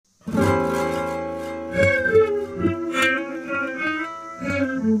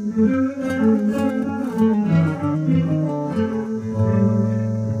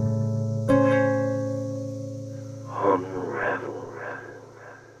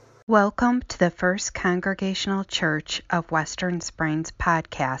Welcome to the First Congregational Church of Western Springs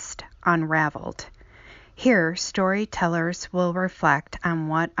podcast, Unraveled. Here, storytellers will reflect on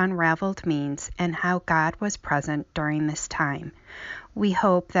what unraveled means and how God was present during this time. We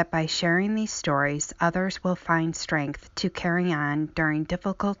hope that by sharing these stories, others will find strength to carry on during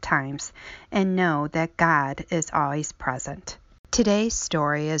difficult times and know that God is always present. Today's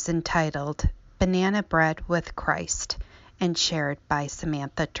story is entitled Banana Bread with Christ and shared by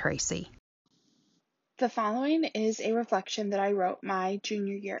Samantha Tracy. The following is a reflection that I wrote my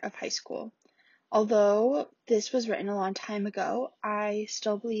junior year of high school. Although this was written a long time ago, I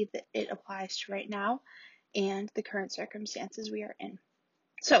still believe that it applies to right now and the current circumstances we are in.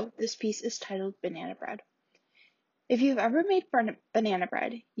 So this piece is titled Banana Bread. If you've ever made banana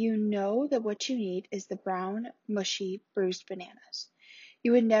bread, you know that what you need is the brown, mushy, bruised bananas.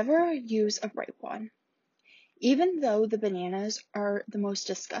 You would never use a ripe one. Even though the bananas are the most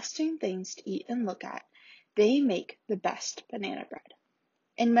disgusting things to eat and look at, they make the best banana bread.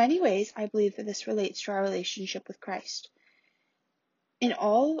 In many ways, I believe that this relates to our relationship with Christ. In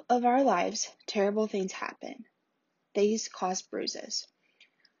all of our lives, terrible things happen. These cause bruises.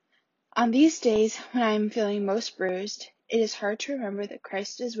 On these days when I am feeling most bruised, it is hard to remember that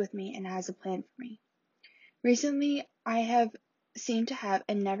Christ is with me and has a plan for me. Recently, I have seemed to have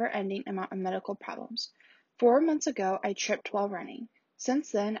a never-ending amount of medical problems. 4 months ago, I tripped while running. Since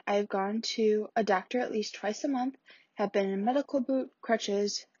then, I have gone to a doctor at least twice a month, have been in a medical boot,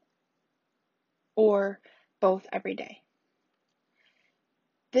 crutches, or both every day.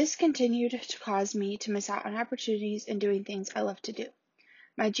 This continued to cause me to miss out on opportunities and doing things I love to do.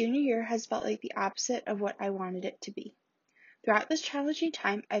 My junior year has felt like the opposite of what I wanted it to be. Throughout this challenging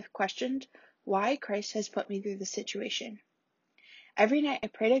time, I've questioned why Christ has put me through this situation. Every night I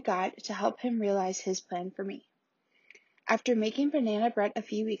pray to God to help him realize his plan for me. After making banana bread a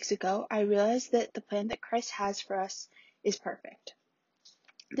few weeks ago, I realized that the plan that Christ has for us is perfect.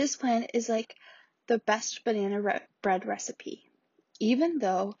 This plan is like the best banana bread recipe. Even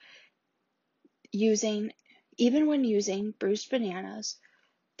when using bruised bananas,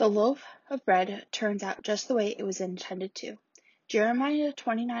 the loaf of bread turns out just the way it was intended to. Jeremiah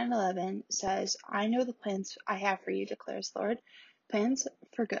 29:11 says, "I know the plans I have for you, declares the Lord, plans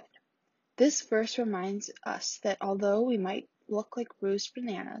for good." This verse reminds us that although we might look like bruised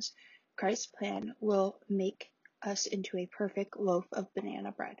bananas, Christ's plan will make us into a perfect loaf of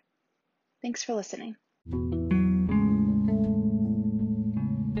banana bread. Thanks for listening.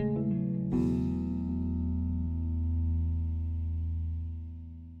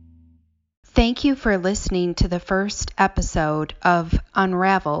 Thank you for listening to the first episode of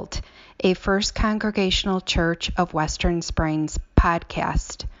Unraveled, a First Congregational Church of Western Springs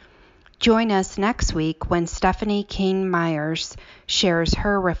podcast. Join us next week when Stephanie King Myers shares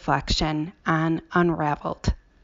her reflection on Unraveled.